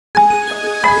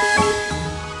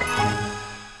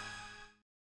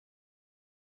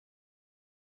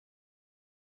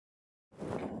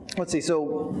let's see,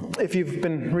 so if you've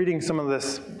been reading some of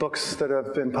these books that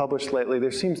have been published lately,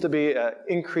 there seems to be an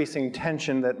increasing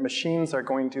tension that machines are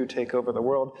going to take over the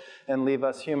world and leave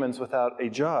us humans without a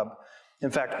job.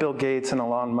 In fact, Bill Gates and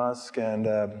Elon Musk and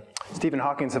Stephen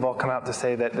Hawking have all come out to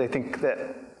say that they think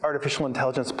that artificial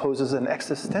intelligence poses an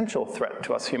existential threat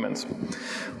to us humans.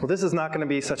 Well, this is not going to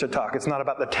be such a talk. It's not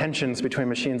about the tensions between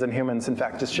machines and humans. In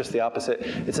fact, it's just the opposite.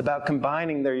 It's about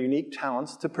combining their unique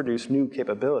talents to produce new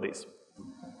capabilities.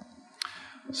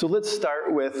 So let's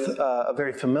start with a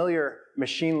very familiar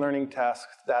machine learning task,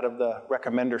 that of the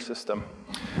recommender system.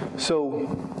 So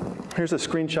here's a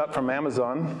screenshot from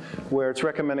Amazon where it's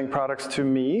recommending products to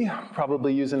me,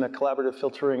 probably using a collaborative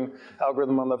filtering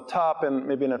algorithm on the top and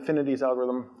maybe an affinities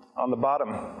algorithm on the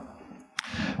bottom.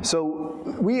 So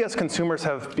we as consumers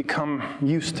have become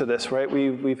used to this, right?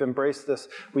 We've embraced this.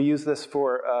 We use this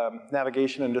for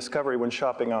navigation and discovery when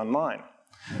shopping online.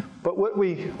 But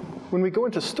when we go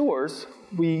into stores,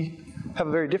 we have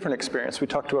a very different experience. We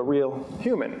talk to a real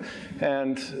human,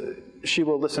 and she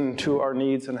will listen to our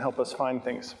needs and help us find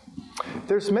things.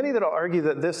 There's many that will argue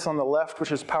that this on the left,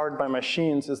 which is powered by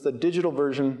machines, is the digital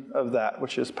version of that,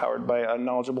 which is powered by a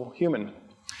knowledgeable human.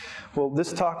 Well,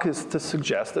 this talk is to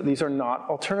suggest that these are not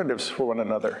alternatives for one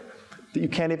another, that you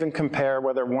can't even compare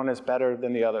whether one is better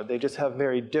than the other. They just have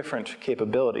very different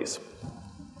capabilities.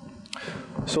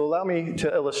 So allow me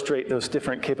to illustrate those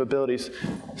different capabilities.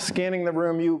 Scanning the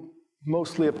room, you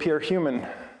mostly appear human.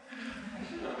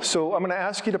 So I'm going to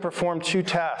ask you to perform 2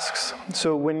 tasks.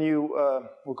 So when you,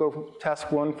 we'll go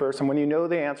task 1 first, and when you know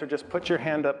the answer, just put your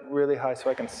hand up really high so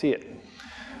I can see it.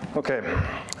 Okay,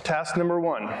 task number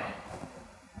 1.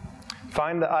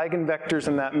 Find the eigenvectors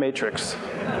in that matrix.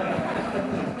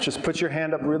 Just put your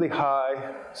hand up really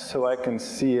high so I can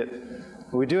see it.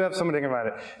 We do have somebody about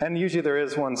it, and usually there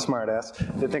is one smartass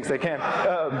that thinks they can.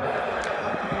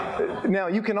 Now,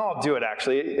 you can all do it,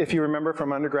 actually. If you remember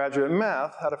from undergraduate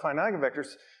math, how to find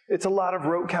eigenvectors, it's a lot of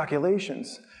rote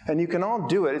calculations, and you can all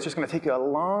do it. It's just going to take you a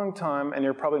long time, and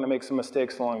you're probably going to make some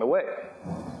mistakes along the way.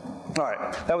 All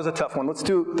right, that was a tough one. Let's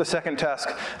do the second task,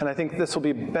 and I think this will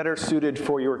be better suited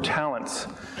for your talents.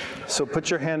 So put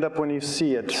your hand up when you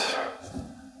see it.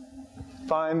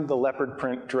 Find the leopard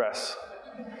print dress.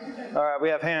 All right, we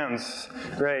have hands.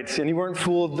 Great. And you weren't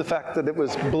fooled the fact that it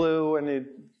was blue and you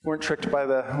weren't tricked by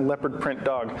the leopard print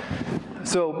dog.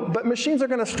 So, but machines are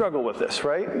going to struggle with this,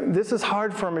 right? This is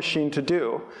hard for a machine to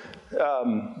do.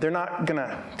 They're not going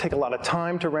to take a lot of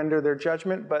time to render their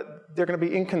judgment, but they're going to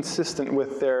be inconsistent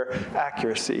with their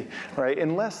accuracy, right?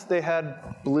 Unless they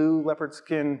had blue leopard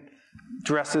skin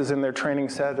dresses in their training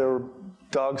set or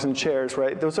dogs and chairs,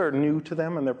 right? Those are new to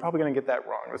them, and they're probably going to get that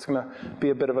wrong. It's going to be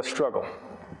a bit of a struggle.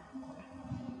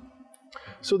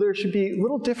 So there should be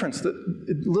little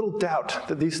doubt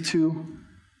that these 2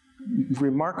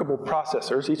 remarkable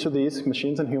processors, each of these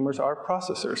machines and humans are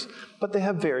processors, but they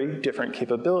have very different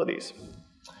capabilities.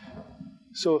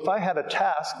 So if I had a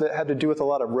task that had to do with a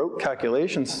lot of rote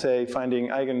calculations, say finding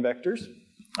eigenvectors,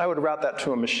 I would route that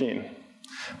to a machine.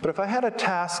 But if I had a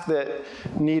task that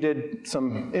needed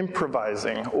some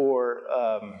improvising or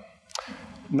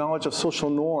knowledge of social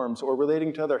norms or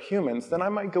relating to other humans, then I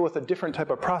might go with a different type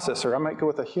of processor. I might go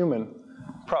with a human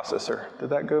processor. Did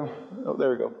that go? Oh,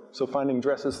 there we go. So finding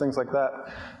dresses, things like that.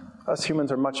 Us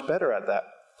humans are much better at that.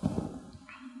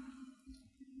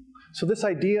 So this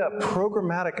idea of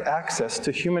programmatic access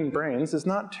to human brains is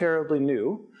not terribly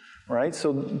new. Right?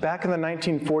 So back in the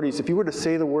 1940s, if you were to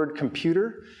say the word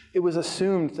computer, it was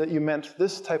assumed that you meant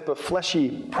this type of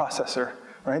fleshy processor.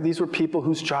 Right? These were people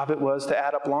whose job it was to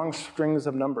add up long strings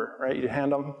of number. Right? You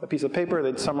hand them a piece of paper,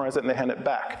 they'd summarize it, and they hand it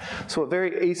back. So a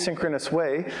very asynchronous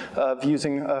way of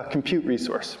using a compute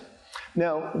resource.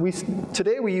 Now,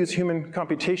 today we use human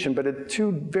computation, but in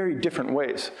 2 very different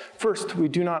ways. First, we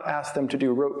do not ask them to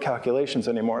do rote calculations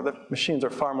anymore. The machines are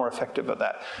far more effective at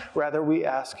that. Rather, we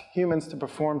ask humans to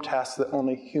perform tasks that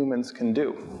only humans can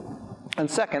do. And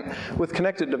second, with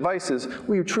connected devices,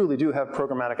 we truly do have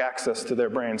programmatic access to their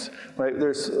brains. Right?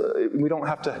 We don't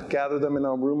have to gather them in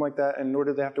a room like that, and nor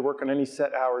do they have to work on any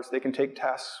set hours. They can take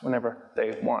tasks whenever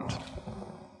they want.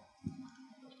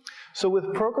 So with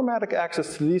programmatic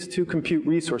access to these 2 compute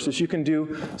resources, you can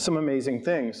do some amazing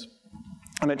things.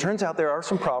 And it turns out there are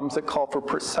some problems that call for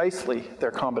precisely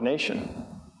their combination.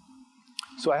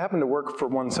 So I happen to work for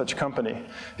one such company.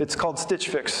 It's called Stitch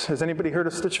Fix. Has anybody heard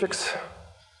of Stitch Fix?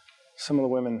 Some of the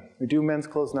women. We do men's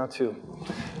clothes now too.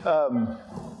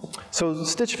 So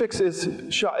Stitch Fix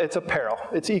it's apparel.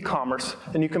 It's e-commerce,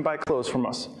 and you can buy clothes from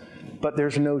us. But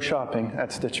there's no shopping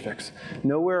at Stitch Fix.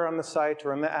 Nowhere on the site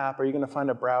or in the app are you going to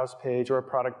find a browse page or a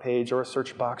product page or a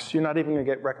search box. You're not even going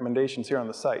to get recommendations here on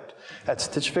the site. At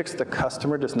Stitch Fix, the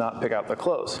customer does not pick out the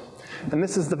clothes. And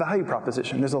this is the value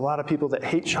proposition. There's a lot of people that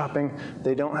hate shopping.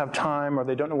 They don't have time, or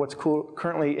they don't know what's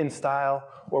currently in style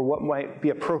or what might be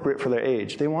appropriate for their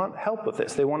age. They want help with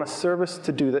this. They want a service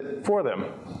to do that for them.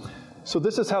 So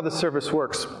this is how the service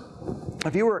works.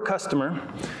 If you were a customer,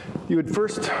 you would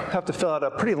first have to fill out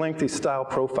a pretty lengthy style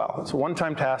profile. It's a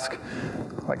one-time task,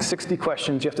 like 60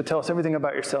 questions. You have to tell us everything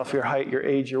about yourself: your height, your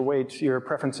age, your weight, your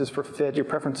preferences for fit, your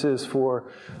preferences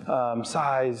for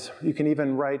size. You can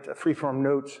even write a free-form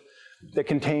note that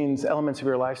contains elements of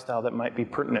your lifestyle that might be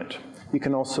pertinent. You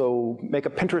can also make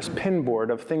a Pinterest pin board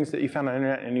of things that you found on the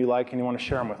internet and you like and you want to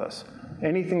share them with us.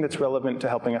 Anything that's relevant to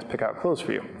helping us pick out clothes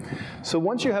for you. So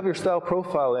once you have your style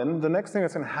profile in, the next thing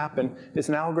that's going to happen is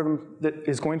an algorithm that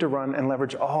is going to run and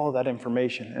leverage all of that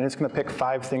information, and it's going to pick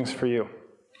 5 things for you.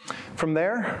 From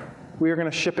there, we are going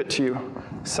to ship it to you,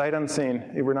 sight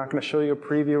unseen. We're not going to show you a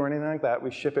preview or anything like that.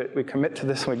 We ship it, we commit to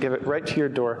this, and we give it right to your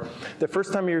door. The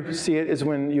first time you see it is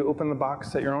when you open the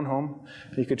box at your own home.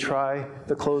 You could try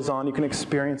the clothes on. You can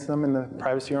experience them in the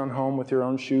privacy of your own home with your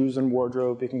own shoes and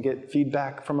wardrobe. You can get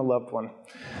feedback from a loved one.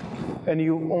 And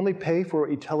you only pay for what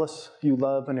you tell us you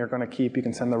love and you're going to keep. You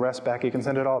can send the rest back. You can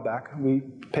send it all back. We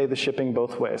pay the shipping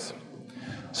both ways.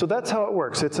 So that's how it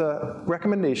works. It's a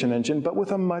recommendation engine, but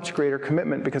with a much greater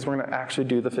commitment, because we're going to actually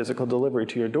do the physical delivery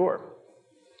to your door.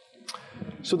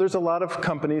 So there's a lot of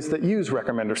companies that use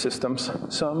recommender systems.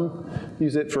 Some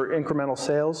use it for incremental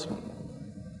sales.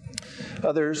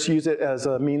 Others use it as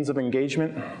a means of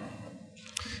engagement.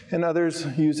 And others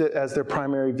use it as their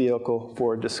primary vehicle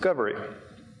for discovery.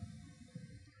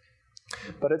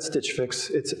 But at Stitch Fix,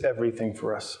 it's everything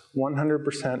for us.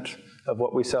 100% of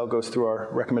what we sell goes through our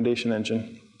recommendation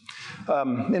engine.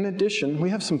 In addition, we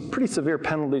have some pretty severe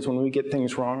penalties when we get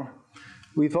things wrong.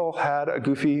 We've all had a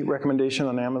goofy recommendation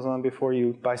on Amazon before.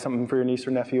 You buy something for your niece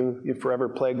or nephew, you're forever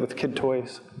plagued with kid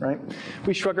toys, right?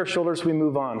 We shrug our shoulders, we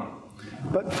move on.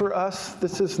 But for us,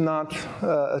 this is not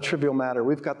a trivial matter.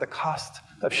 We've got the cost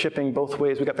of shipping both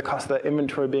ways. We've got the cost of that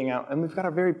inventory being out, and we've got a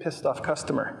very pissed off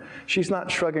customer. She's not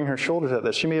shrugging her shoulders at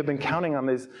this. She may have been counting on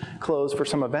these clothes for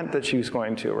some event that she was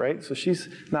going to, right? So she's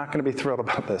not going to be thrilled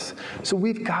about this. So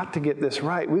we've got to get this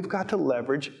right. We've got to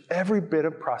leverage every bit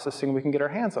of processing we can get our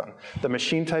hands on, the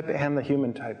machine type and the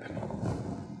human type.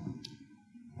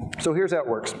 So here's how it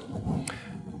works.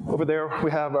 Over there, we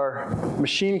have our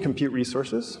machine compute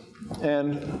resources.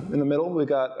 And in the middle, we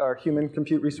got our human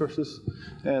compute resources.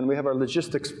 And we have our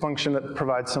logistics function that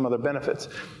provides some other benefits.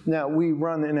 Now, we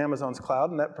run in Amazon's cloud,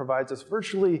 and that provides us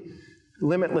virtually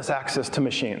limitless access to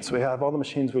machines. We have all the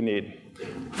machines we need.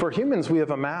 For humans, we have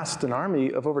amassed an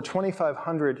army of over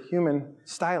 2,500 human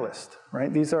stylists,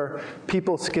 right? These are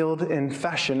people skilled in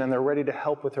fashion, and they're ready to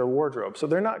help with their wardrobe. So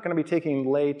they're not going to be taking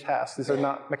lay tasks. These are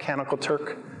not mechanical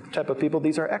Turk type of people.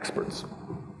 These are experts.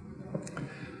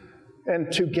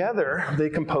 And together, they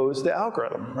compose the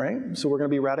algorithm, right? So we're going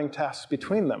to be routing tasks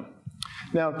between them.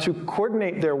 Now, to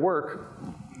coordinate their work,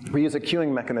 we use a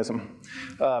queuing mechanism.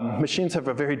 Machines have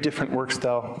a very different work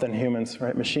style than humans,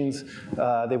 right? Machines,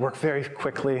 they work very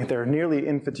quickly. They're nearly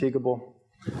infatigable.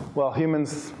 While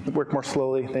humans work more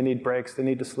slowly. They need breaks. They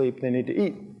need to sleep. They need to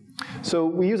eat. So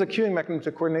we use a queuing mechanism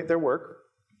to coordinate their work.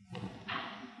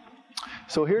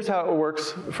 So here's how it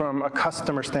works from a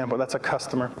customer standpoint. That's a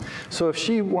customer. So if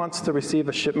she wants to receive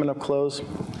a shipment of clothes,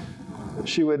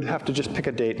 she would have to just pick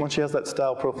a date. Once she has that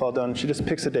style profile done, she just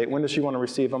picks a date. When does she want to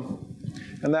receive them?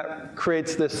 And that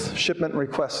creates this shipment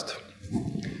request,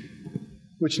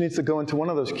 which needs to go into one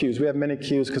of those queues. We have many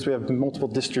queues because we have multiple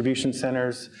distribution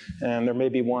centers, and there may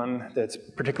be one that's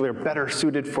particularly better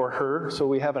suited for her. So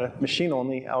we have a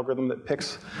machine-only algorithm that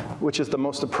picks which is the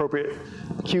most appropriate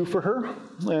queue for her.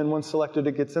 And once selected,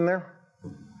 it gets in there.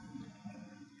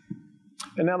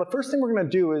 And now the first thing we're going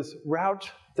to do is route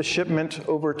the shipment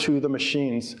over to the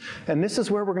machines. And this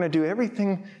is where we're going to do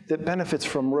everything that benefits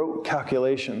from rote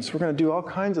calculations. We're going to do all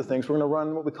kinds of things. We're going to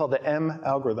run what we call the M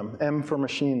algorithm, M for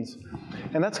machines.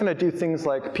 And that's going to do things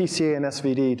like PCA and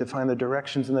SVD to find the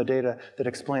directions in the data that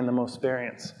explain the most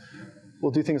variance.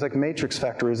 We'll do things like matrix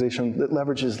factorization that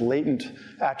leverages latent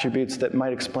attributes that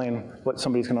might explain what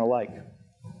somebody's going to like.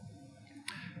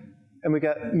 And we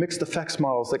got mixed effects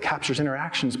models that captures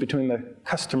interactions between the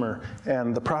customer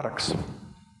and the products.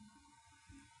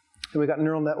 And we got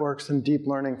neural networks and deep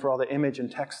learning for all the image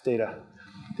and text data.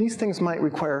 These things might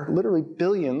require literally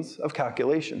billions of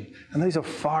calculation, and these are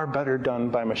far better done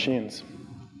by machines.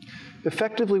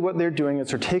 Effectively, what they're doing is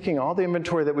they're taking all the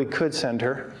inventory that we could send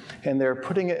her, and they're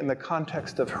putting it in the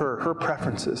context of her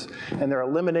preferences. And they're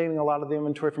eliminating a lot of the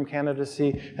inventory from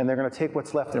candidacy, and they're going to take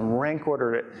what's left and rank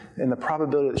order it in the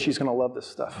probability that she's going to love this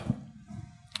stuff.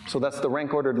 So that's the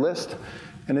rank ordered list,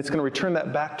 and it's going to return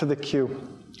that back to the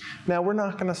queue. Now, we're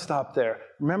not going to stop there.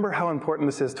 Remember how important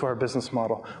this is to our business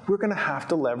model. We're going to have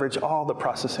to leverage all the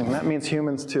processing. That means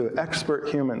humans too, expert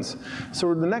humans.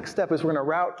 So the next step is we're going to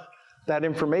route that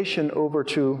information over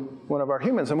to one of our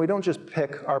humans. And we don't just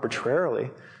pick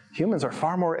arbitrarily. Humans are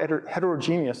far more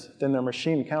heterogeneous than their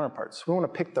machine counterparts. We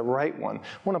want to pick the right one.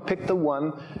 We want to pick the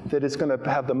one that is going to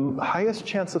have the highest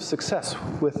chance of success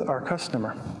with our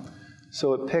customer.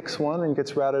 So it picks one and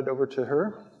gets routed over to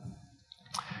her.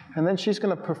 And then she's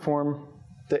going to perform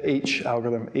the H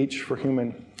algorithm, H for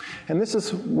human. And this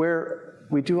is where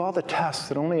we do all the tasks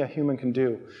that only a human can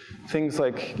do. Things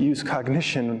like use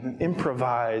cognition,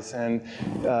 improvise, and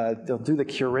they'll do the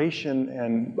curation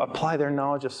and apply their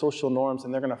knowledge of social norms,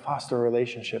 and they're going to foster a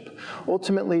relationship.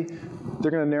 Ultimately,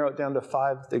 they're going to narrow it down to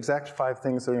the exact 5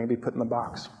 things that are going to be put in the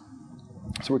box.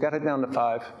 So we got it down to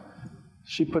 5.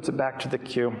 She puts it back to the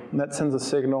queue, and that sends a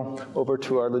signal over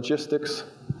to our logistics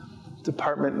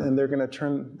department, and they're going to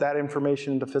turn that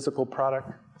information into physical product.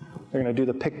 They're going to do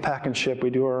the pick, pack, and ship. We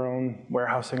do our own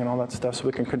warehousing and all that stuff so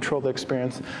we can control the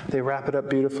experience. They wrap it up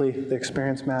beautifully. The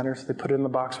experience matters. They put it in the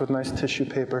box with nice tissue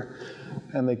paper,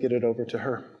 and they get it over to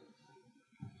her.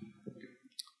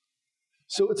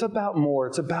 So it's about more.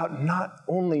 It's about not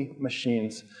only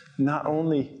machines, not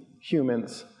only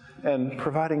humans, and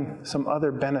providing some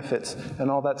other benefits, and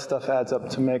all that stuff adds up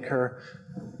to make her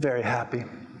very happy.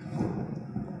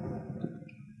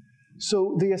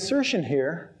 So the assertion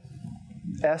here,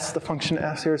 S, the function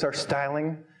S here, is our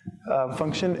styling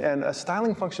function, and a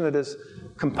styling function that is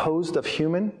composed of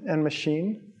human and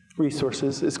machine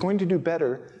resources is going to do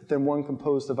better than one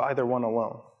composed of either one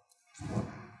alone.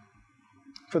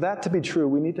 For that to be true,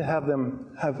 we need to have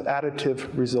them have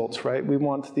additive results, right? We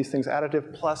want these things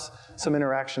additive plus some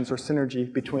interactions or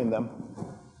synergy between them.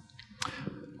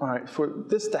 All right, for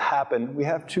this to happen, we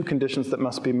have 2 conditions that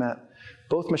must be met.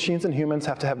 Both machines and humans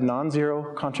have to have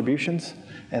non-zero contributions,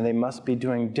 and they must be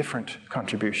doing different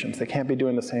contributions. They can't be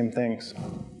doing the same things.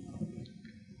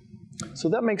 So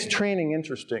that makes training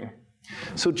interesting.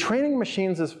 So training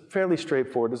machines is fairly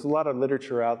straightforward. There's a lot of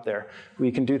literature out there.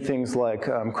 We can do things like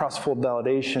cross-fold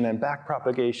validation and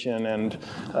backpropagation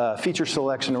and feature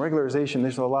selection and regularization.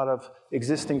 There's a lot of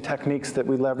existing techniques that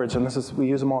we leverage, and we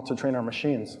use them all to train our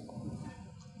machines.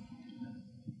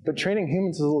 But training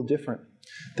humans is a little different.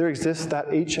 There exists that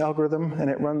H algorithm, and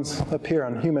it runs up here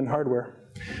on human hardware.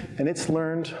 And it's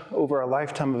learned over a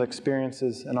lifetime of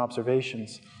experiences and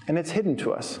observations. And it's hidden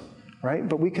to us, right?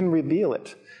 But we can reveal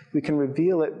it. We can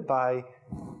reveal it by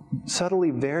subtly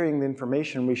varying the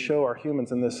information we show our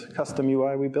humans in this custom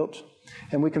UI we built.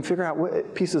 And we can figure out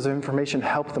what pieces of information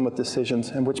help them with decisions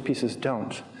and which pieces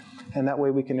don't. And that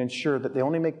way we can ensure that they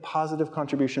only make positive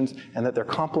contributions and that they're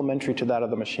complementary to that of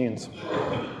the machines.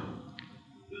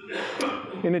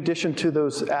 In addition to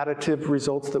those additive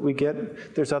results that we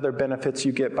get, there's other benefits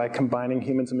you get by combining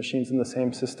humans and machines in the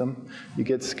same system. You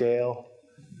get scale.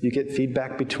 You get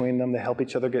feedback between them. They help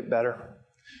each other get better.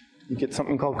 You get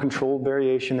something called controlled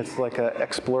variation. It's like an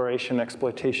exploration,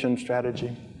 exploitation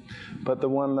strategy. But the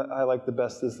one that I like the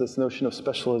best is this notion of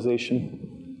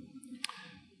specialization.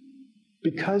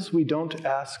 Because we don't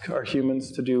ask our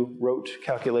humans to do rote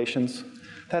calculations,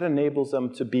 that enables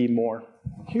them to be more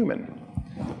human.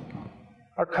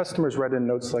 Our customers write in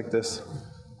notes like this.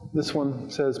 This one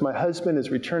says, "My husband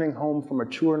is returning home from a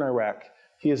tour in Iraq.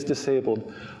 He is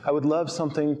disabled. I would love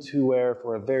something to wear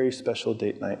for a very special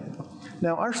date night."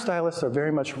 Now, our stylists are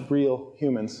very much real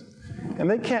humans, and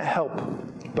they can't help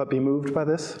but be moved by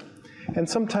this. And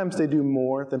sometimes they do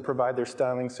more than provide their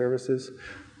styling services.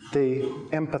 They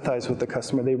empathize with the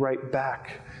customer. They write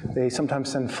back. They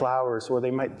sometimes send flowers, or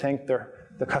they might thank the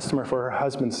customer for her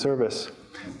husband's service.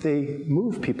 They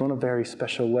move people in a very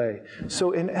special way.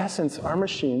 So in essence, our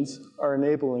machines are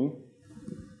enabling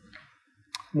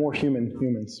more human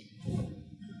humans.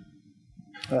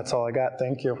 That's all I got.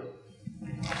 Thank you.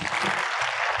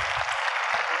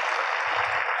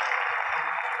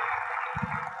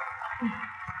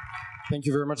 Thank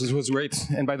you very much. This was great.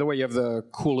 And by the way, you have the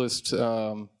coolest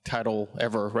title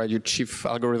ever, right? You're Chief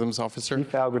Algorithms Officer.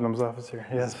 Chief Algorithms Officer,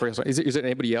 yes. Is there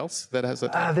anybody else that has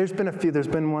that? There's been a few. There's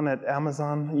been one at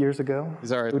Amazon years ago.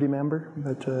 Is that right? Udi member,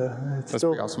 but it's That's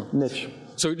still pretty awesome. niche.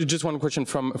 So just one question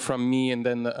from me, and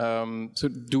then, so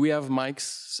do we have mics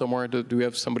somewhere? Do we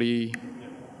have somebody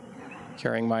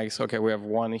carrying mics? Okay, we have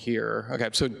one here. Okay,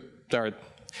 so all right.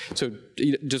 So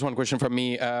just one question from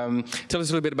me. Tell us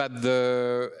a little bit about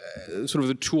the sort of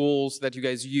the tools that you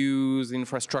guys use,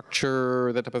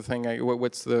 infrastructure, that type of thing.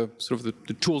 What's the sort of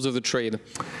the tools of the trade?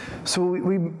 So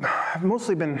we've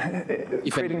mostly been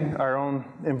creating our own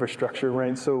infrastructure,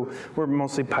 right? So we're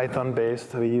mostly Python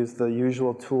based. We use the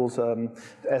usual tools,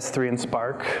 S3 and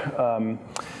Spark.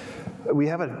 We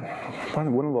have one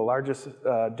of the largest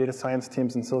data science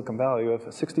teams in Silicon Valley. We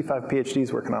have 65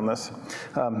 PhDs working on this.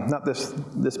 Not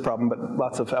this problem, but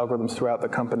lots of algorithms throughout the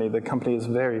company. The company is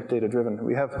very data-driven.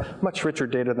 We have much richer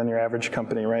data than your average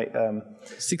company, right?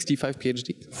 65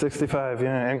 PhDs? 65,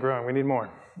 yeah, and growing. We need more.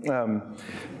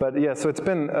 But yeah, so it's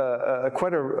been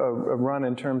quite a run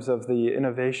in terms of the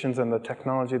innovations and the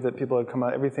technology that people have come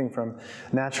out, everything from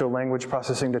natural language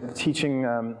processing to teaching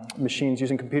machines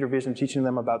using computer vision, teaching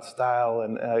them about style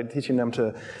and teaching them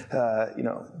to,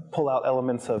 pull out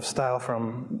elements of style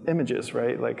from images,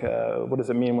 right? Like, what does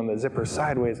it mean when the zipper's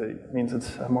sideways? It means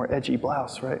it's a more edgy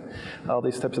blouse, right? All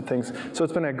these types of things. So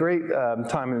it's been a great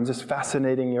time and just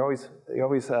fascinating. You're always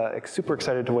super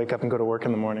excited to wake up and go to work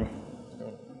in the morning.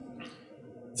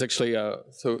 It's actually,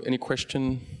 so any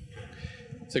question?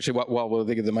 It's actually, while we'll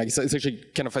get the mic, it's actually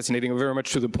kind of fascinating, very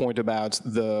much to the point about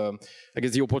the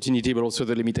opportunity, but also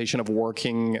the limitation of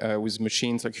working with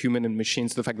machines, like human and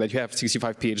machines, the fact that you have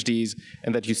 65 PhDs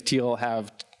and that you still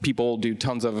have people do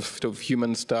tons of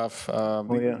human stuff.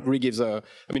 Really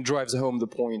drives home the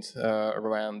point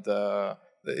around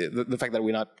the fact that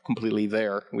we're not completely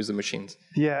there with the machines.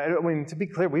 Yeah, I mean, to be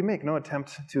clear, we make no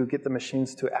attempt to get the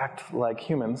machines to act like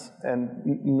humans, and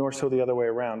nor so the other way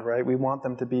around, right? We want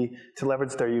them to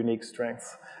leverage their unique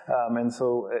strengths. And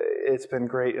so it's been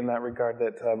great in that regard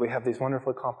that we have these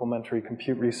wonderful complementary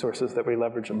compute resources that we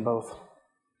leverage them both.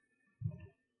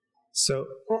 So,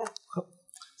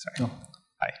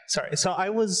 sorry. So I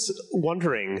was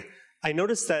wondering, I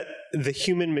noticed that the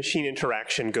human-machine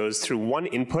interaction goes through one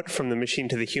input from the machine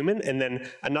to the human, and then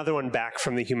another one back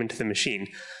from the human to the machine.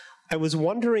 I was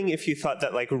wondering if you thought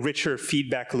that like richer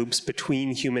feedback loops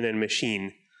between human and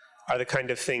machine are the kind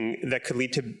of thing that could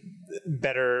lead to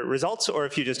better results, or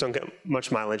if you just don't get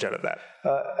much mileage out of that?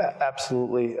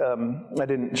 Absolutely. I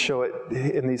didn't show it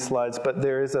in these slides, but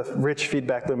there is a rich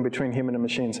feedback loop between human and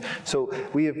machines. So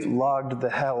we have logged the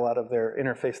hell out of their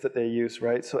interface that they use,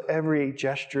 right? So every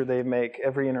gesture they make,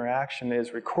 every interaction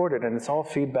is recorded, and it's all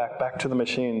feedback back to the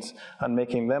machines on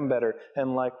making them better.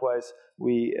 And likewise,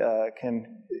 we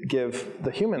can give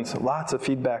the humans lots of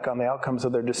feedback on the outcomes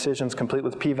of their decisions, complete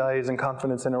with p-values and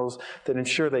confidence intervals that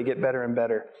ensure they get better and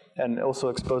better, and also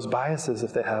expose biases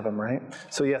if they have them, right?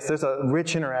 So yes, there's a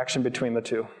rich interaction between the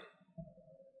two.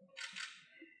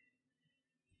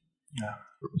 Yeah.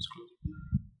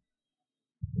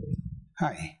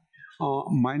 Hi.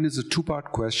 Mine is a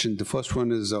two-part question. The first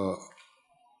one is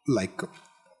like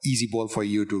easy ball for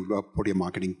you to put your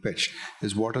marketing pitch.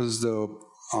 Is what is the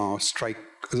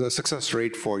success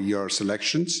rate for your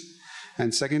selections?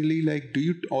 And secondly, like, do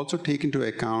you also take into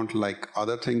account like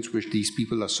other things which these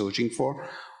people are searching for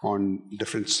on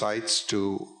different sites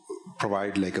to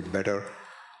provide like a better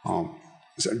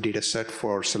data set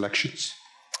for selections?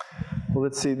 Well,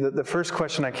 let's see. The first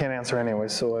question I can't answer anyway,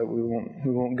 so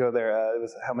we won't go there. It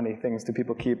was how many things do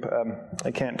people keep?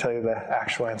 I can't tell you the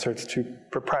actual answer. It's too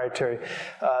proprietary.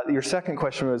 Your second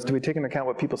question was, do we take into account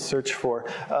what people search for?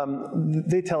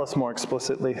 They tell us more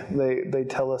explicitly. They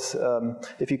tell us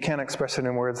if you can't express it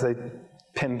in words, they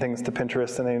pin things to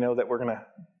Pinterest, and they know that we're going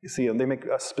to see them. They make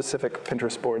us specific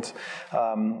Pinterest boards,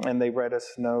 and they write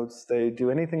us notes. They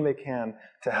do anything they can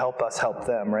to help us help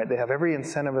them, right? They have every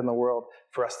incentive in the world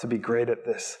for us to be great at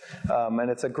this. And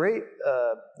it's a great,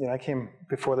 I came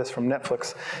before this from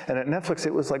Netflix, and at Netflix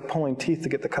it was like pulling teeth to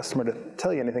get the customer to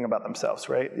tell you anything about themselves,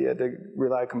 right? You had to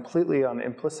rely completely on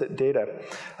implicit data.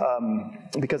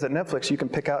 Because at Netflix you can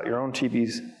pick out your own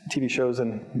TV shows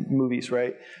and movies,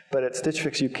 right? But at Stitch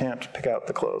Fix you can't pick out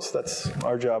the clothes. That's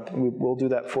our job. We'll do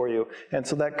that for you. And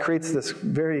so that creates this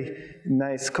very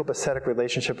nice copacetic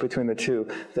relationship between the two,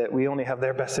 that we only have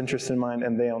their best interest in mind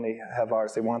and they only have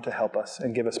ours. They want to help us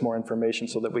and give us more information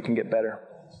so that we can get better.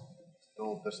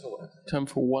 Time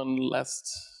for one last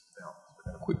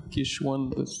quickish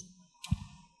one.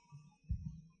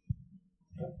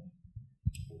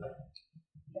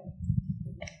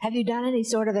 Have you done any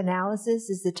sort of analysis?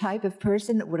 Is the type of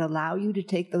person that would allow you to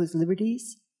take those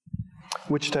liberties?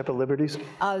 Which type of liberties?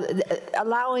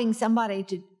 Allowing somebody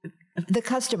to, the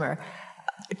customer,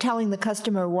 telling the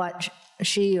customer what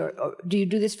she, or do you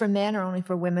do this for men or only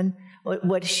for women,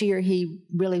 what she or he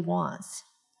really wants?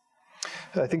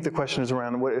 I think the question is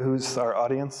around who's our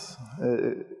audience?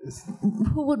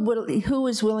 Who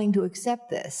is willing to accept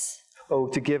this? Oh,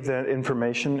 to give that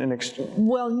information in exchange?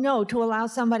 Well, no, to allow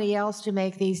somebody else to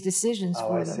make these decisions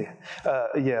for them. See.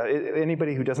 Yeah,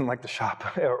 anybody who doesn't like to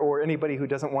shop or anybody who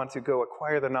doesn't want to go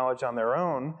acquire the knowledge on their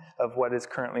own of what is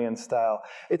currently in style.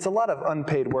 It's a lot of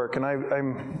unpaid work, and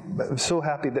I'm so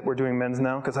happy that we're doing men's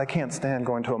now because I can't stand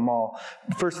going to a mall.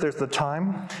 First, there's the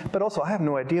time, but also I have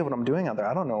no idea what I'm doing out there.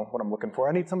 I don't know what I'm looking for.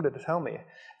 I need somebody to tell me.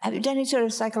 Have you done any sort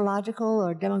of psychological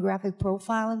or demographic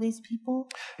profile of these people?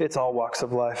 It's all walks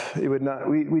of life.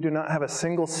 We do not have a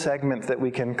single segment that we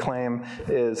can claim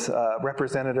is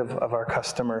representative of our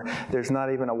customer. There's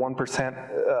not even a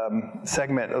 1%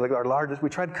 segment. Like our largest, we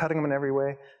tried cutting them in every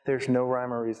way. There's no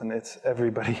rhyme or reason. It's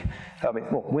everybody. I mean,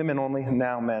 well, women only,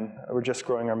 now men. We're just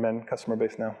growing our men customer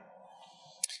base now.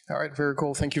 All right, very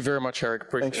cool. Thank you very much, Eric.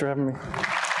 Appreciate Thanks for having me.